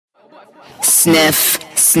sniff,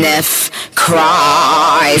 sniff,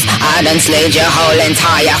 cries. I done slayed your whole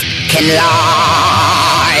entire f***ing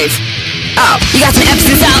life. Oh, you got some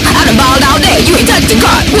Epsom salt, I done balled all day. You ain't touched the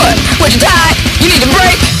card, what you tired? You need a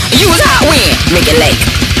break? You was hot when? Make it lake.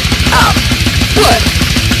 Oh, what?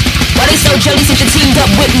 Why they so jelly since you teamed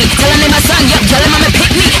up with me? Tell him they my son, yup, tell him I'm a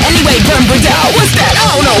pick me. Anyway, burn Bradell, what's that?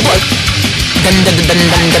 I don't know, but dun dun dun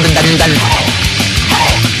dun dun dun dun.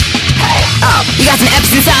 Oh, you got some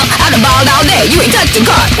Epsom salt, I done balled all day. You ain't touched the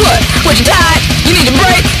card, what you tired? You need a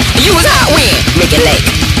break? You was hot when? Make it lake.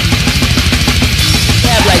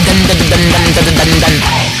 Yeah, like dun dun dun dun dun dun dun dun.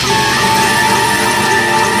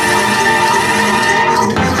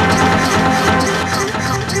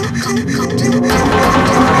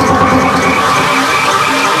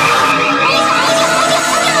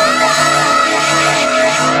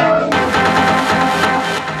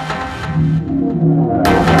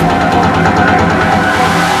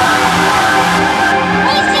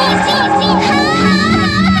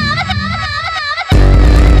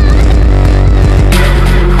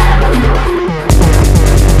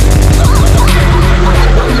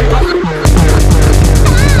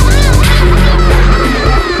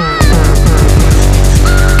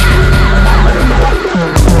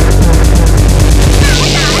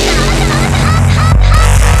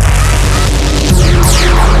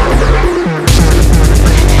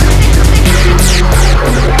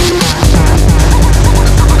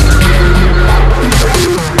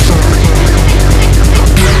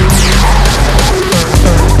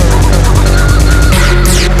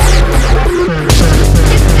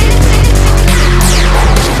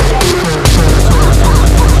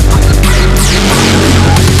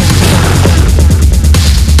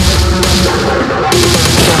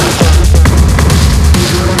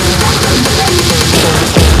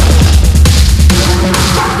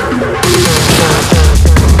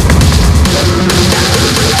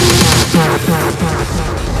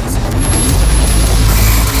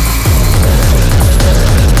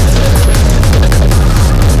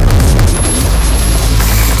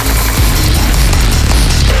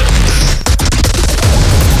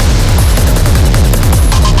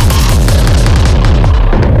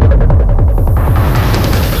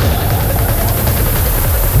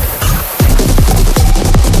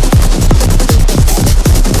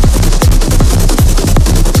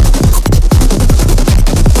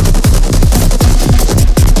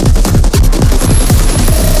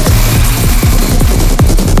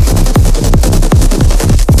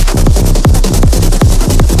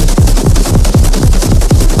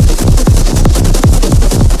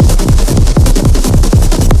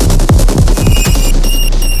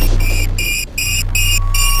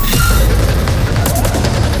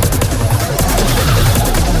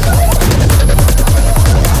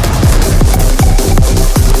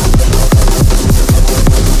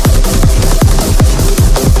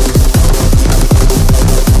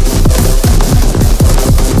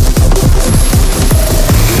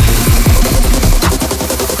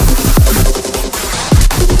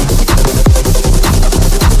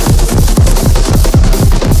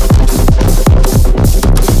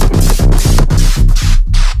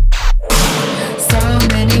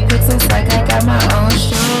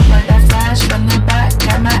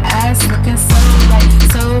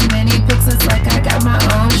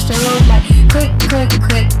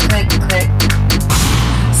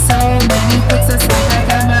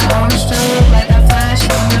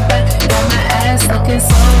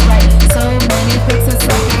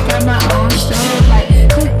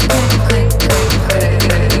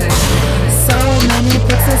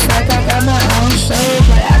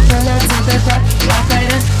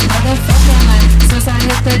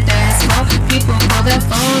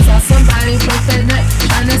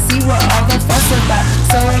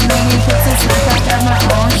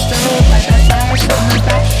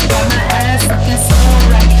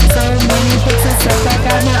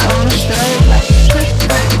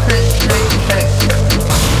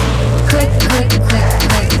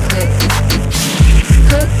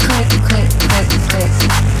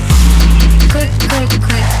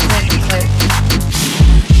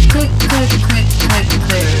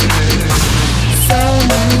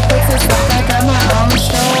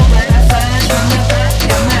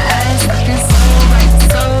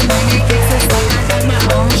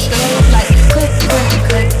 My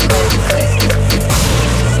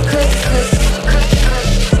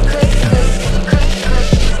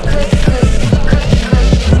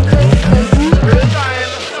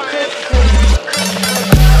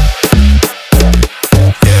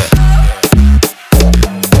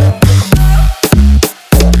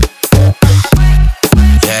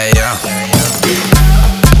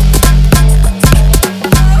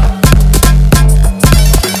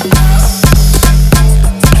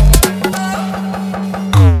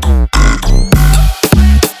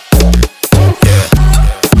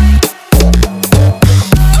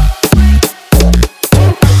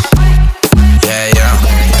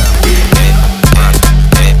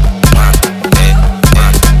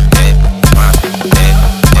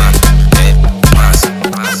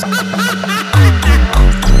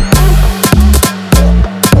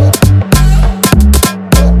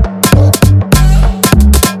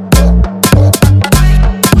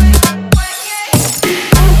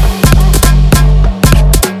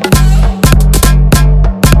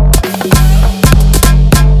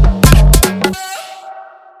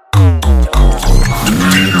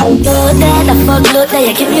Go there, the fuck look that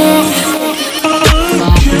you give me.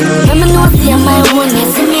 Let me know if you're my one,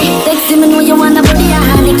 yes, me. Text me when you wanna put your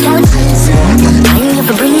hand in couch. I need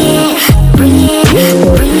to bring it.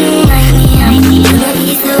 I need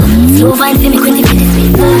to slow vibes, see me quickly for this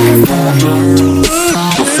week.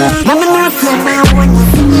 Let me know if you're my one,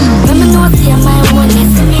 yes, me. Let me know if you're my one,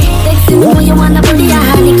 yes, me. Text me when you wanna put your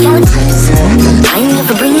hand in couch. I need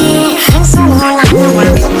to bring it.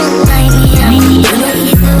 I need to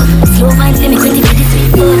slow vibes, see me quickly for this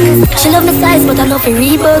week. She love my size, but I love her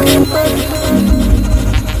Reebok.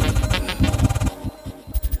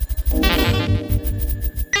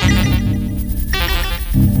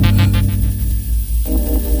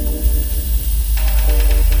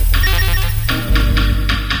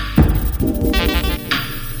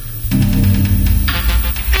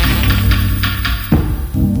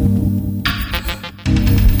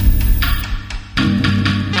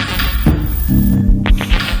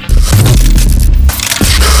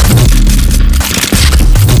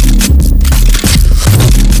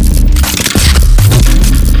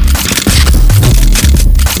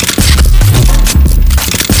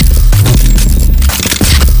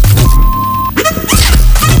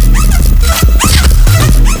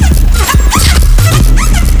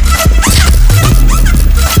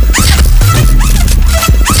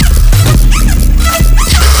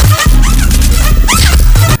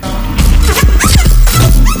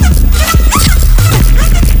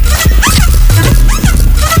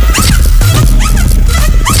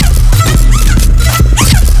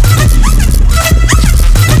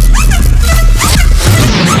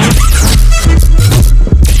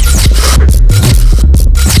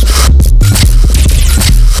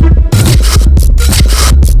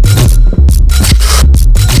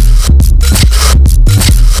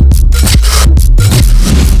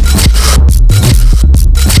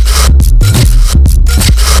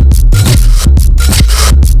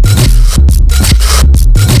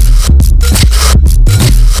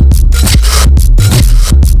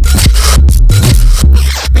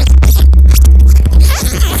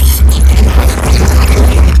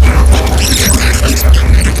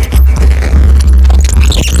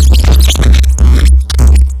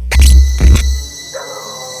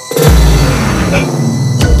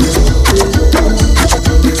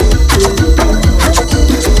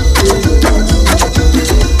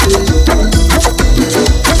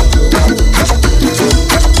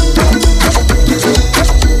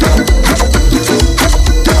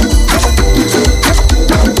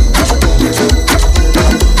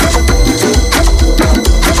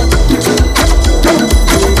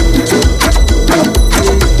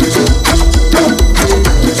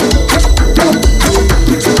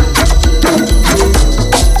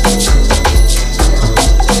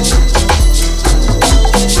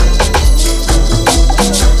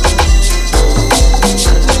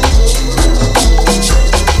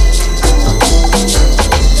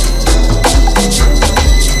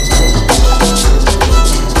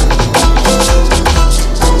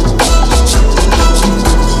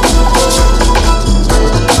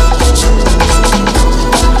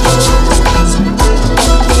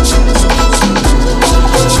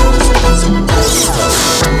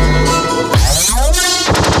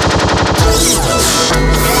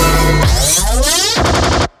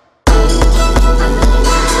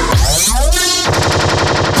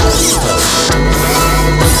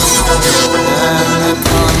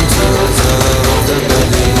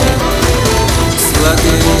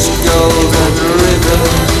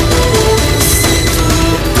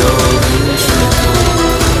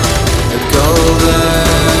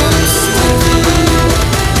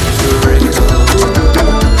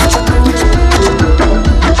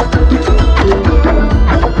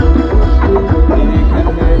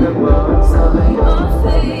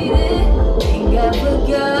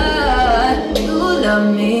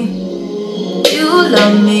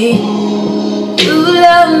 love me, you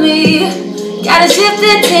love me. Gotta shift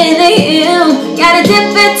at 10 a.m., gotta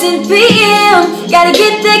dip at 10 p.m. Gotta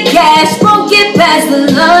get the cash, won't get past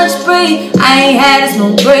the lunch break. I ain't had a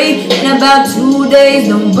smoke break in about 2 days,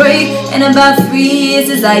 no break. In about 3 years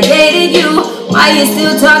since I dated you. Why you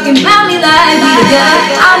still talking about me like we together?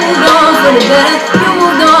 I moved on for the better, you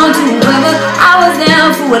moved on to whoever. I was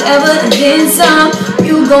down for whatever and then some.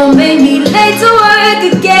 You gon' make me late to work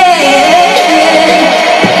again.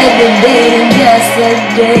 At the day and just a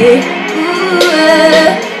day.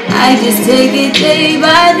 I just take it day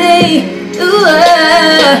by day. Ooh,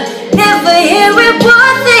 never hearing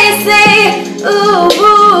what they say. Ooh,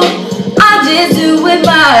 I'll just do it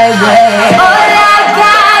my way. All I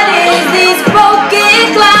got is these broken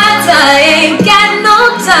clocks. I ain't got no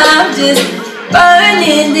time. Just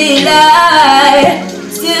burning delight.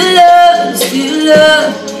 Still love, still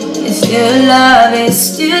love, it's still love, it's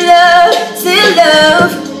still love, still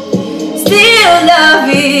love. Still love,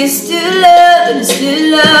 it's still love, it's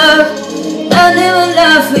still love. Nothing but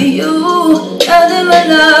love for you, nothing but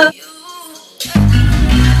love.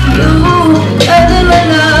 You, nothing but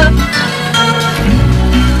love.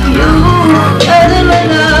 You, nothing but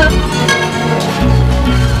love.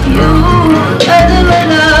 You, nothing but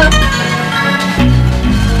love.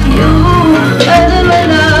 You, nothing but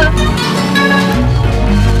love.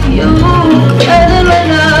 You, nothing but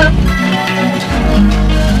love.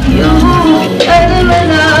 You, nothing but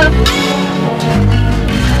love.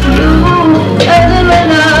 You, nothing but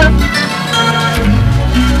love.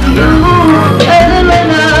 You, nothing but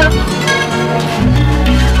love.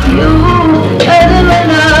 You, nothing but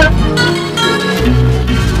love.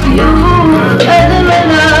 You, nothing but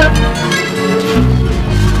love. You, nothing but love.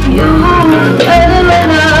 You, nothing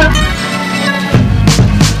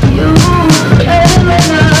but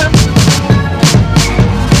love.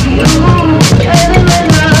 You, nothing but love. You, nothing but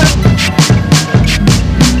love.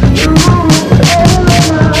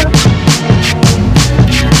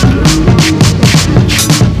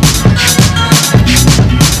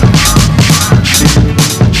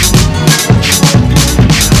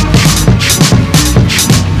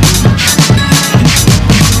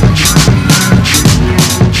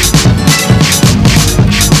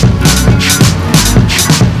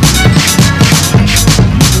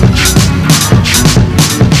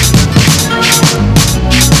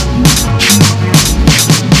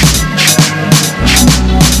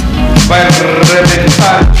 Vai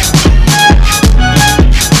reventar.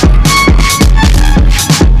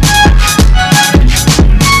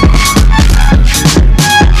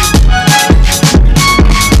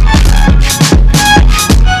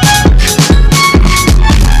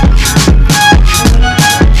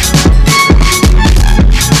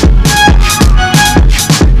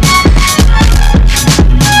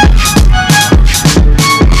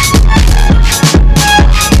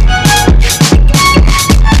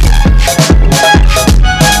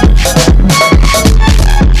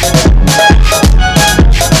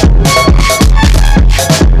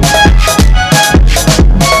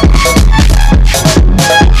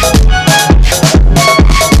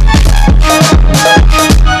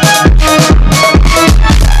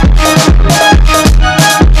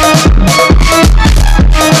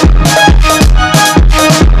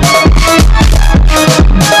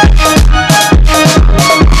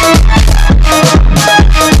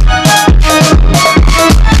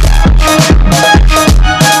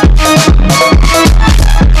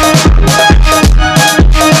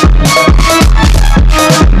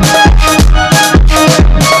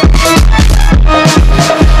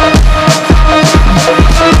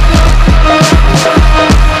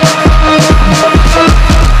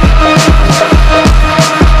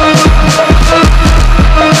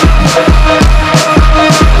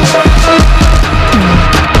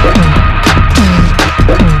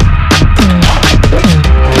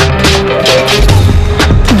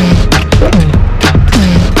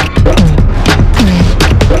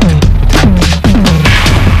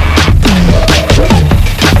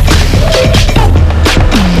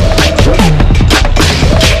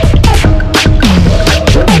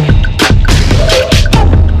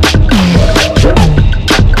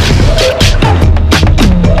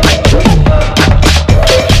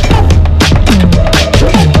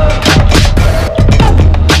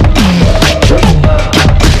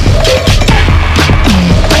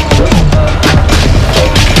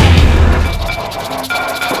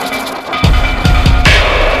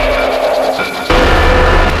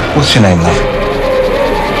 What's your name, love?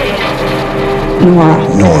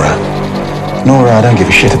 Nora. Nora, I don't give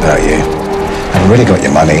a shit about you. I've already got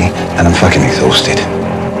your money, and I'm fucking exhausted.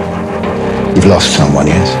 You've lost someone,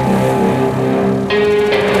 yes?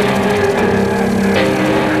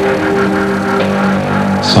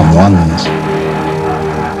 Someone's.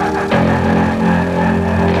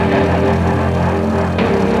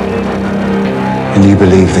 And you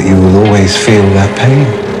believe that you will always feel that pain?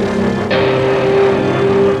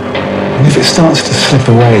 And if it starts to slip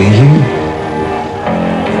away,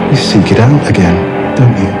 you seek it out again,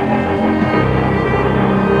 don't you?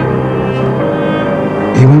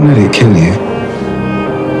 You won't let it kill you.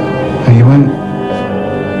 And you won't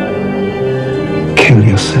kill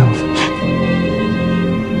yourself.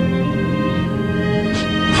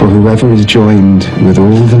 For whoever is joined with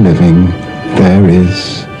all the living, there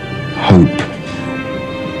is hope.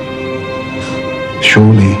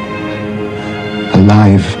 Surely, a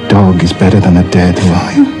live dog is better than a dead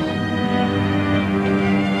lion.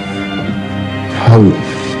 hope.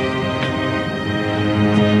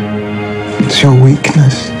 It's your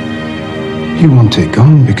weakness. You want it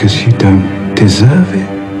gone because you don't deserve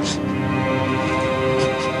it.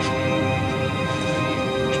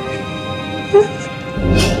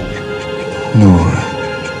 Nora,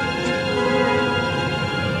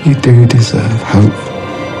 you do deserve hope.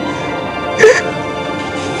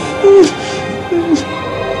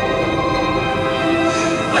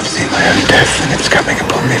 I've seen my own death and it's coming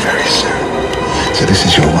upon me very soon. So this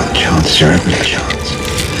is your one chance, your only chance.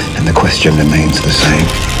 And the question remains the same.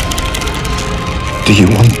 Do you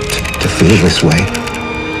want to feel this way?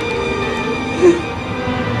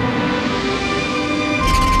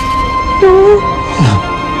 No.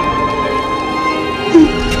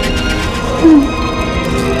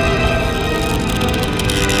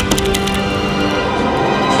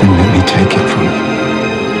 Then let me take it from you.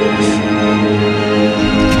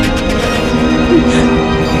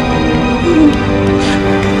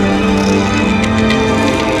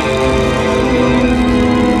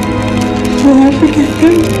 Will I forget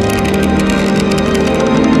him?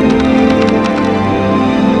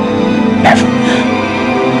 Never.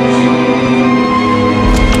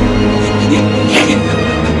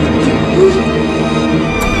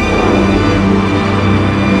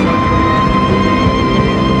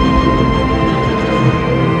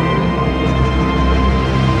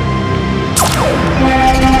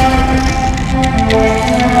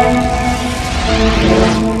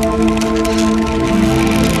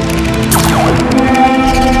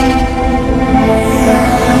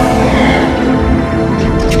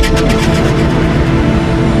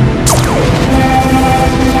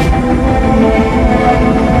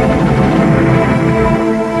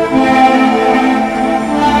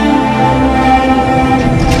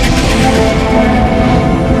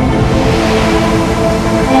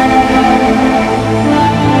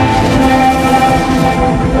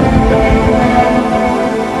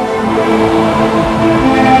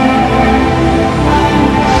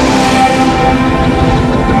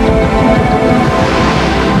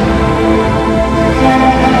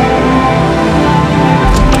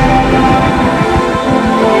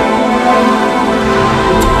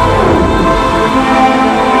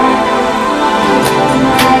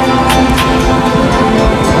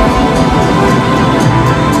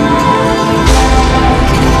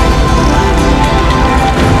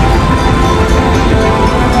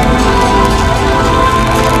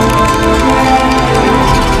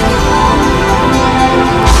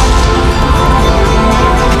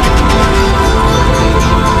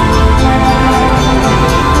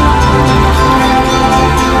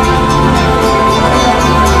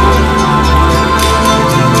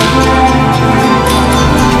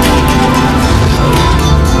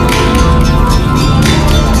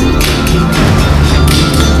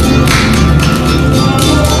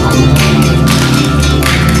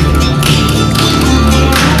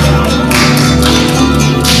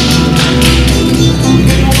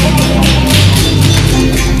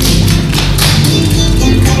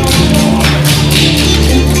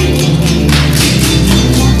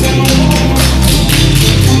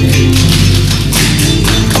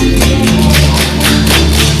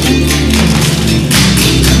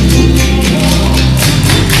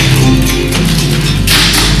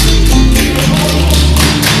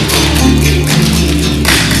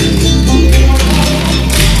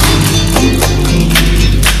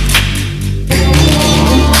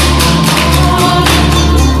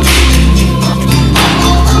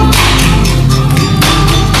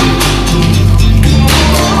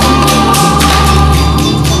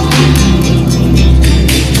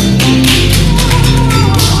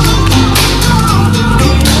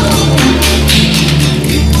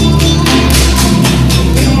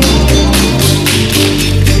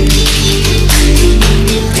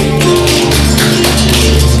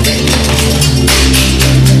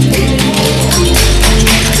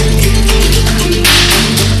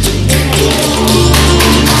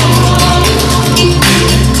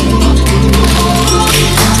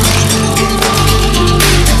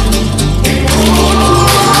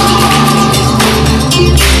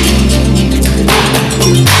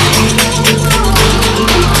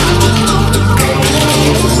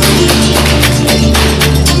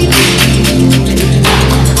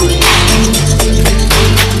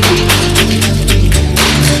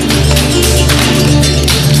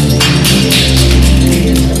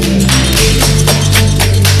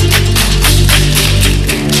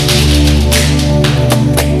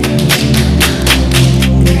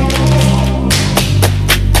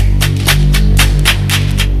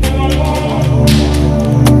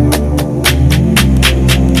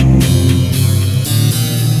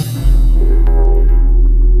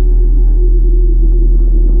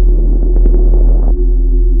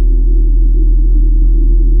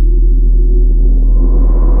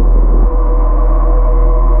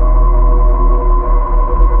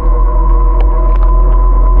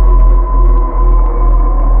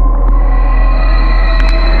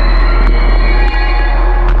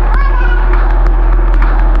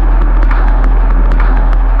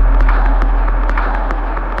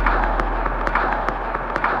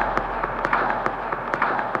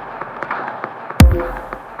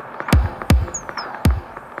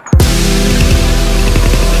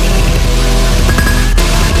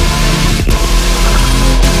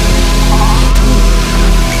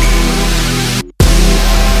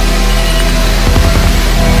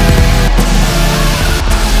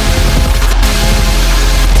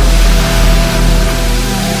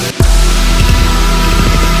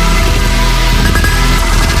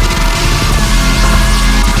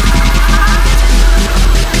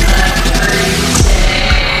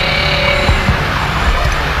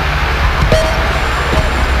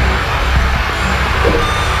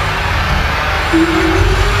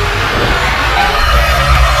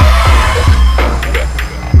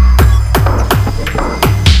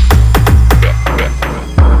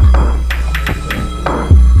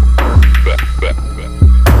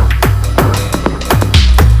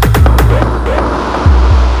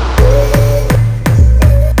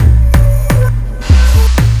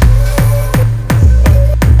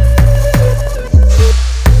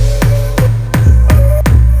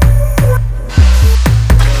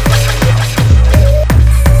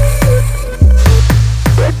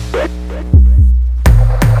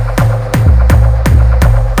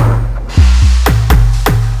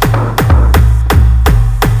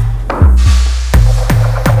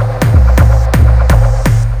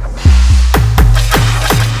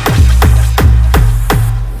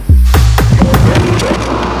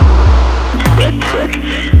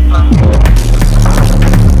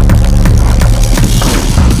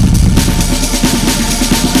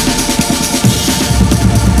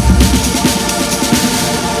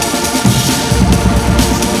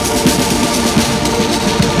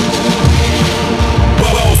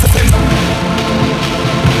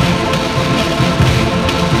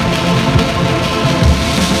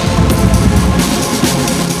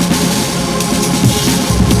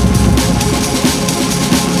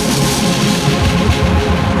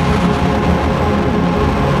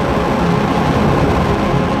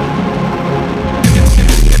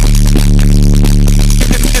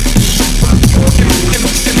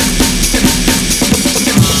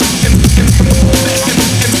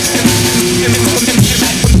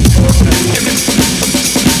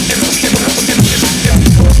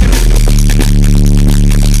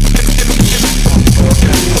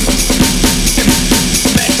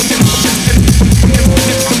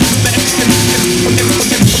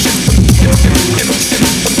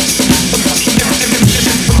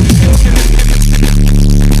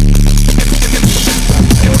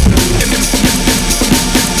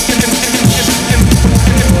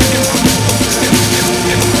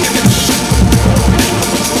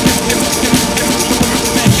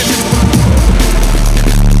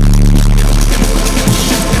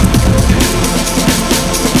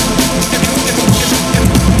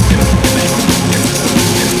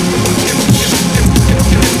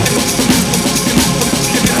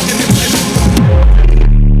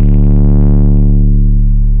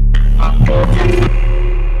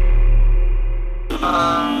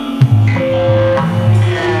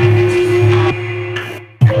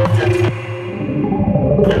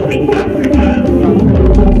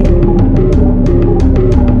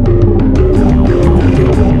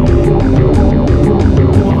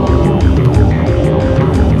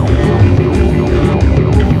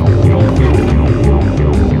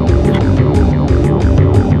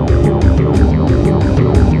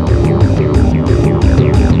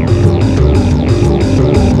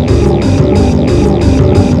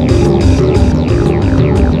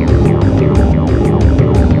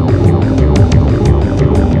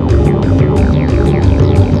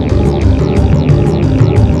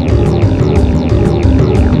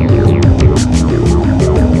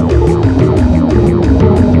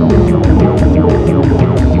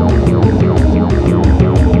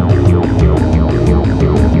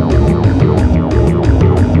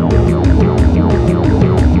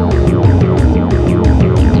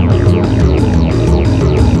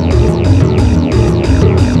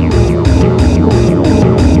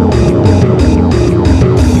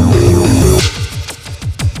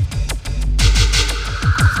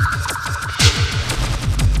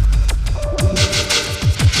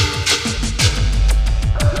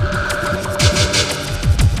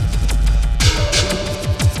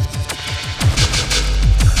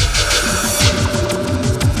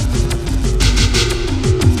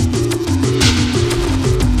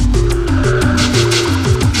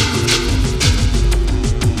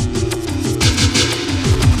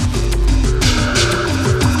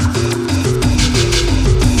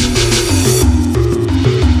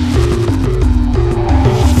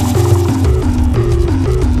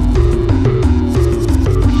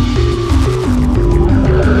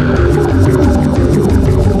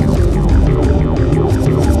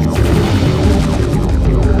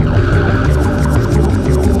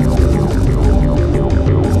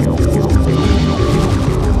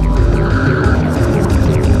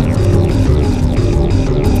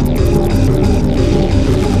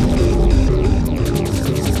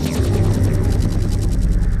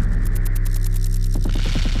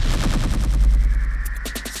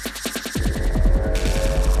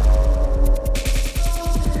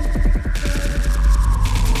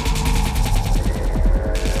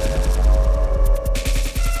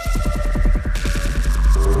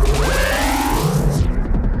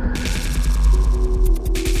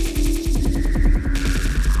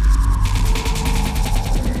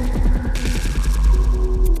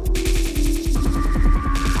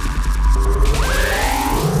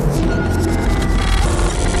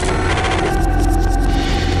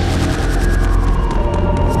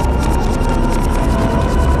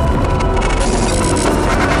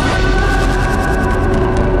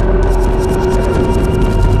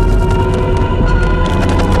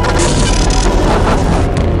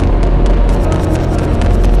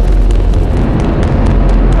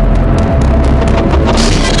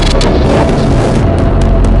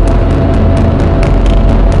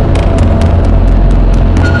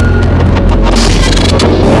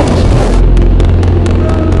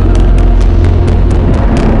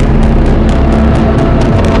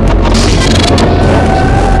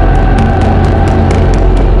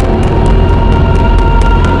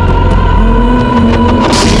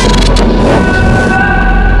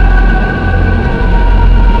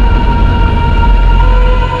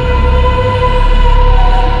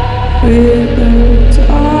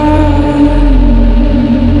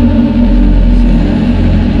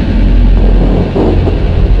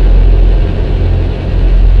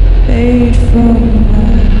 paid for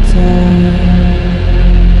my time.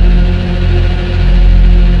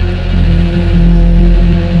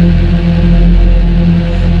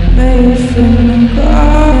 Made from God.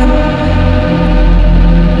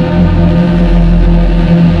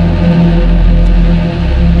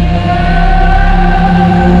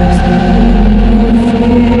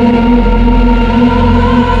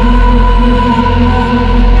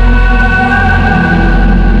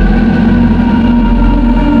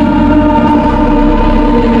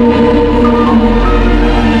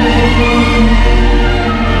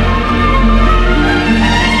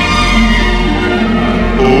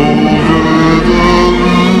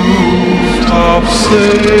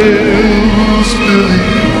 Sails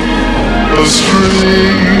beneath a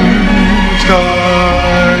string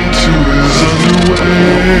tied to his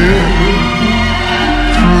underwear,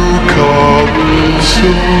 through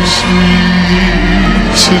cobblestone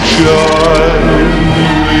streets a child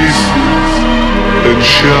races and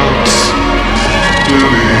shouts,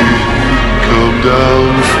 Billy, come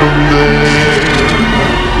down from there.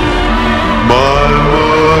 My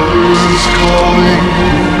mother's calling,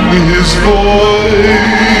 his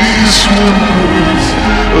voice whimpers,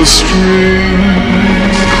 a string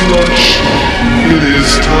clutch in his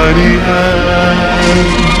tiny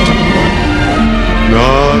hand.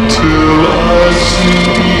 Not till I've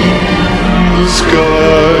seen the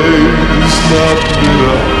skies not lit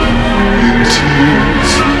up in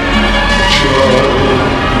tears. Child,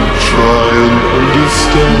 try and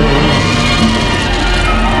understand.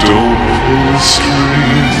 Don't pull the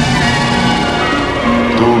string,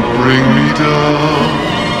 don't bring me down,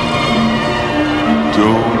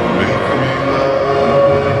 don't make me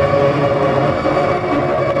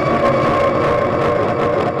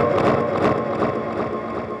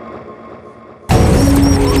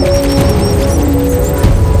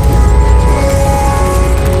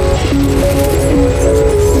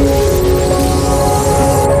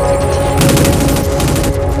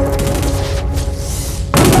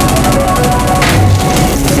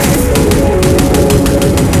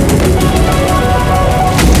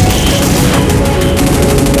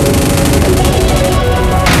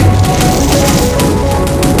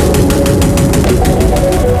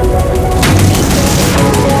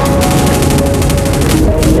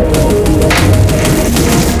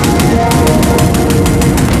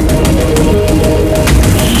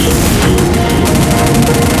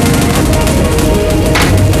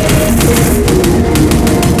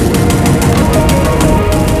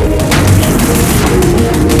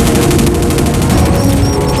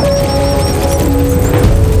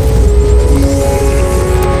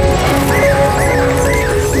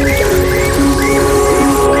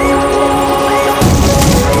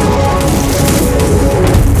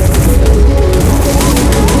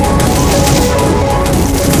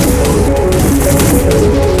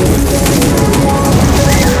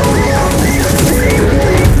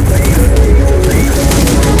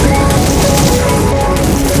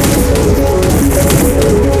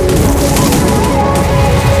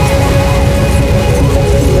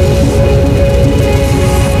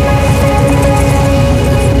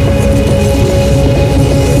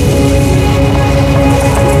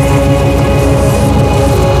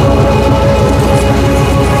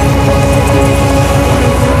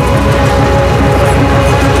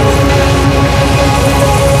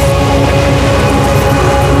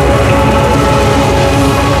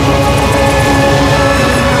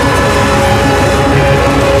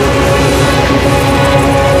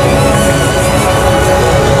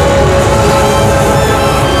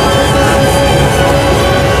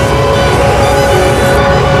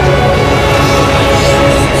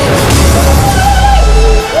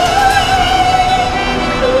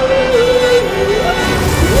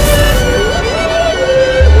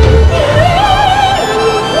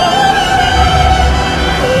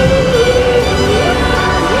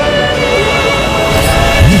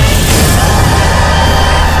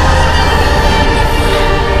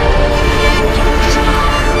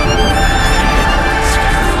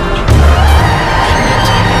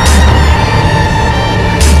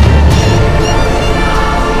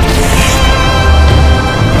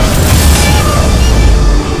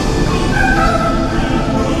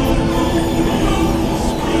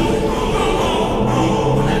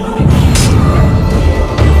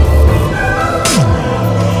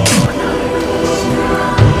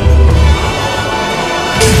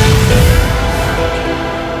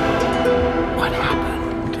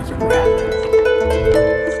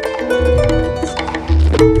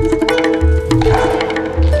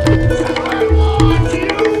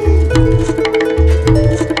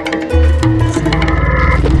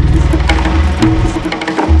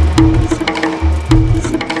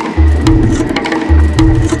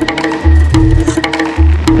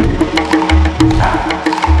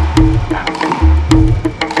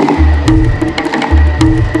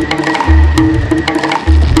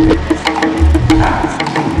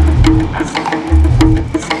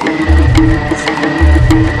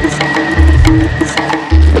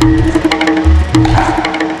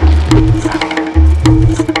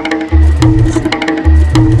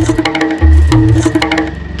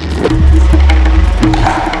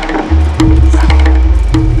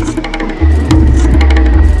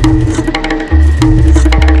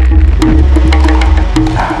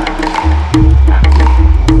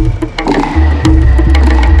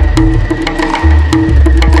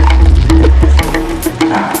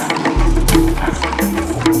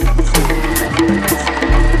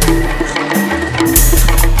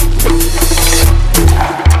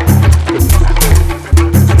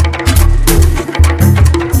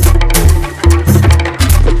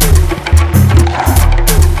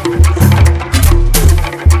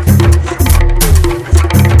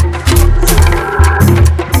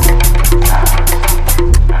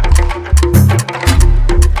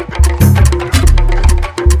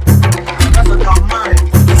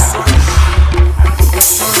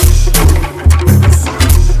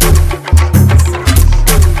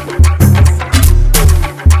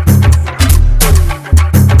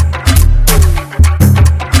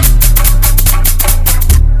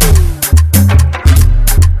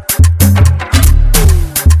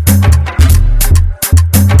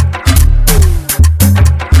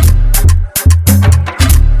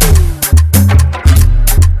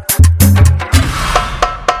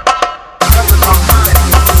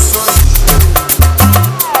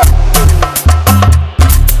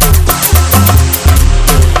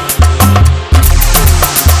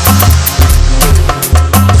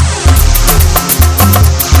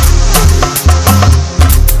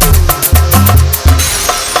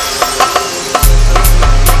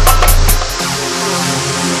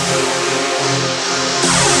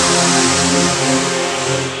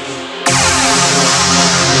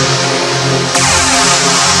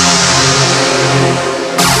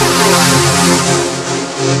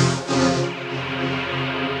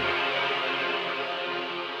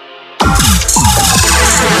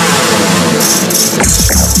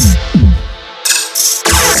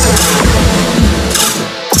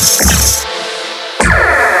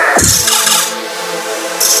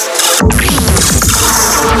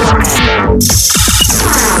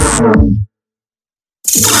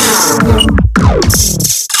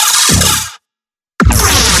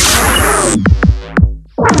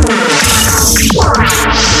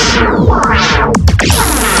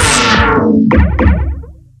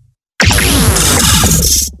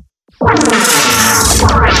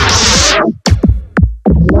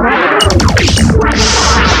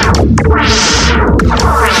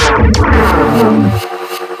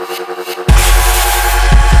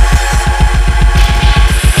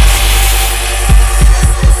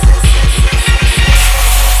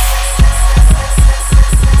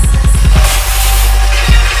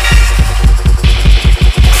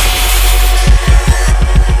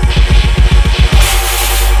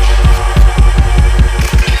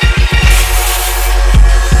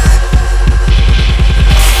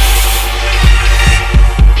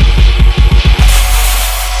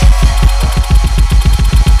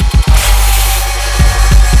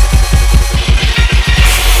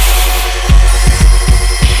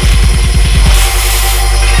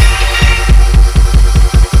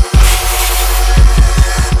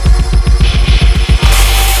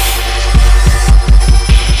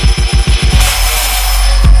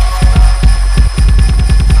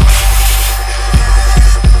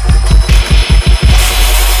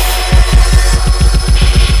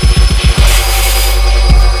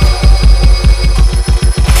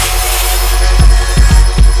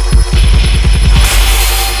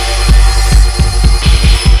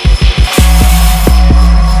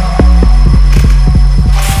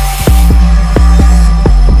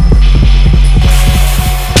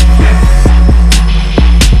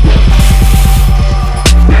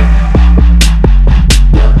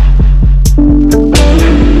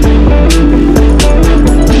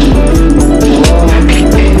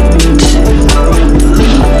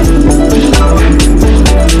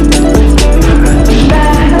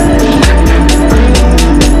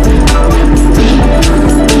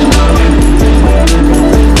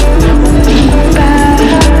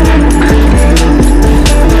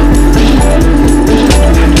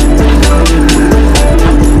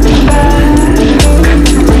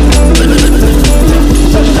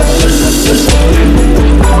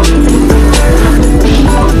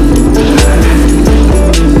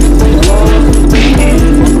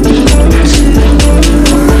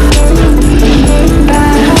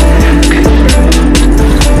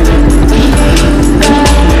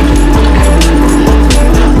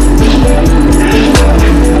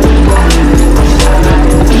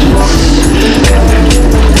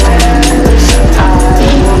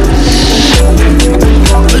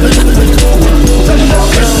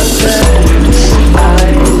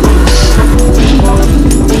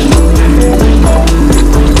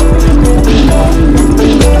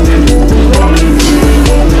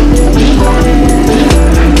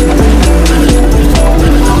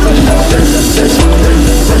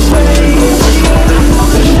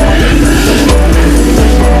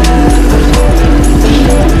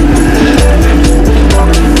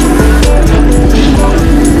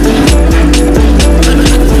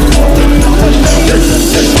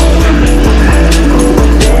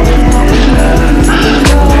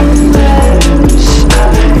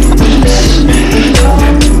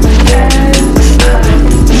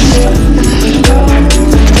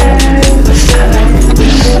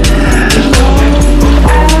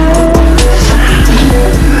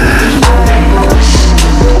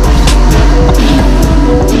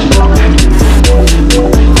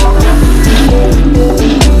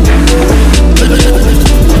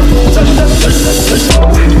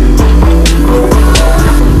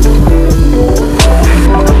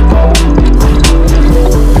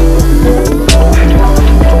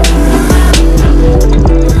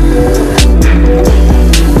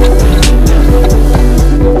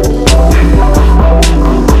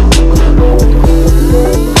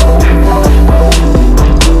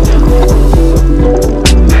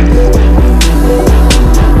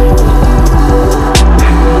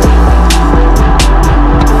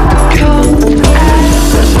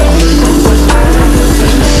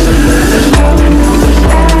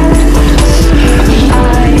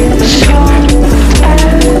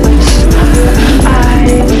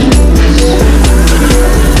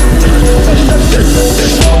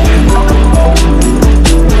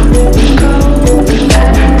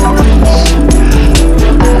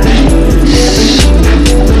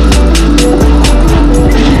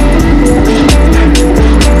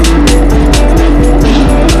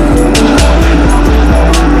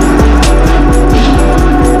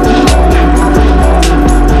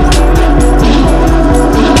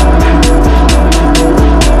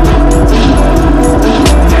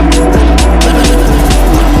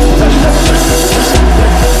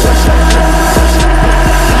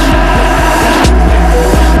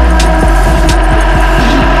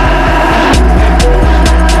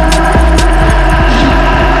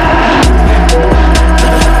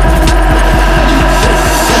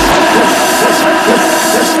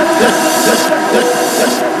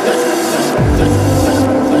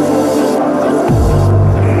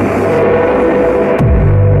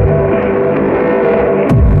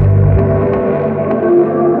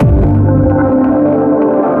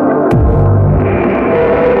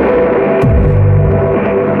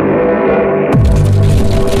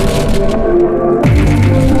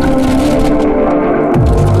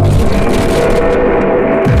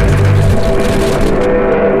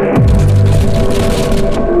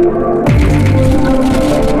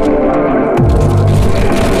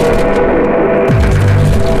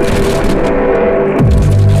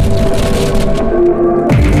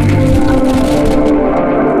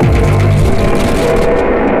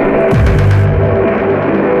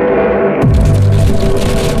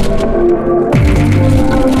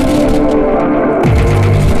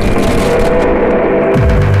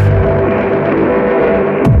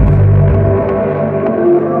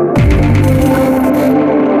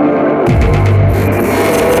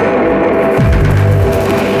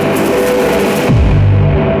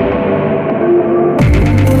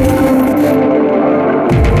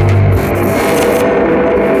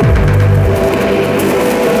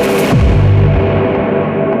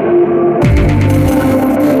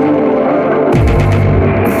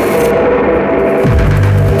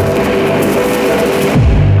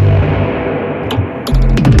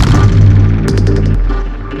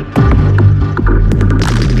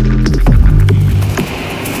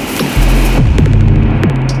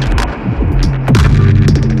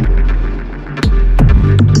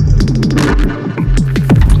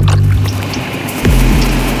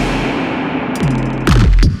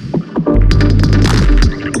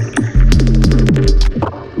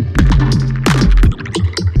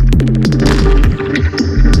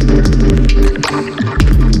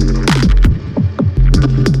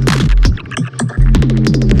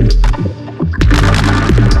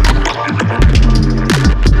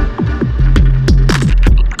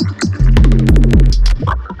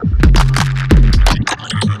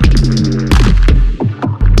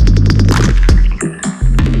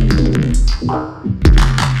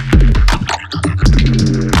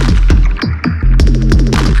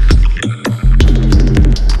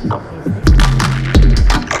Nothing